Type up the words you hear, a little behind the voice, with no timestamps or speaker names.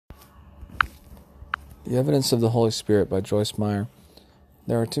The Evidence of the Holy Spirit by Joyce Meyer.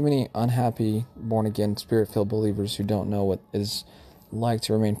 There are too many unhappy, born-again, Spirit-filled believers who don't know what it is like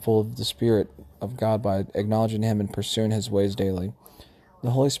to remain full of the Spirit of God by acknowledging Him and pursuing His ways daily. The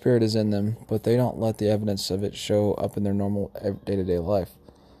Holy Spirit is in them, but they don't let the evidence of it show up in their normal day-to-day life.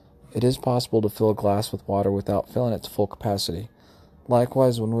 It is possible to fill a glass with water without filling it to full capacity.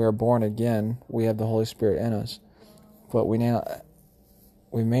 Likewise, when we are born again, we have the Holy Spirit in us, but we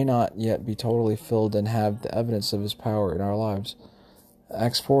may not yet be totally filled and have the evidence of His power in our lives.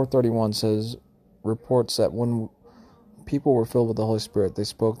 Acts 4:31 reports that when people were filled with the Holy Spirit, they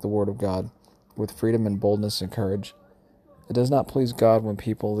spoke the word of God with freedom and boldness and courage. It does not please God when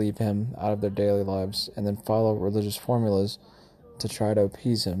people leave Him out of their daily lives and then follow religious formulas to try to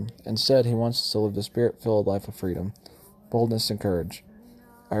appease Him. Instead, He wants us to live the Spirit-filled life of freedom, boldness, and courage.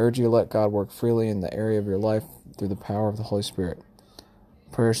 I urge you to let God work freely in the area of your life through the power of the Holy Spirit.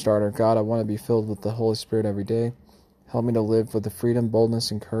 Prayer starter. God, I want to be filled with the Holy Spirit every day. Help me to live with the freedom, boldness,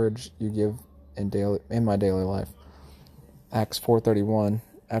 and courage you give in my daily life. Acts 4:31.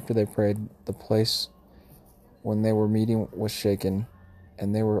 After they prayed, the place when they were meeting was shaken,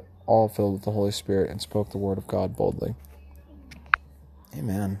 and they were all filled with the Holy Spirit and spoke the word of God boldly.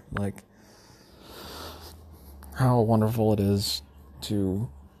 Amen. How wonderful it is to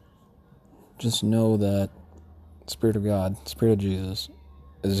just know that Spirit of God, Spirit of Jesus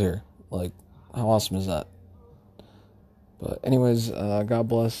is here. How awesome is that? But anyways, God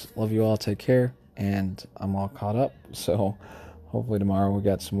bless. Love you all. Take care. And I'm all caught up. So hopefully tomorrow we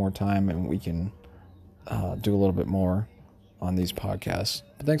got some more time and we can do a little bit more on these podcasts.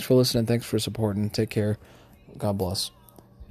 But thanks for listening. Thanks for supporting. Take care. God bless.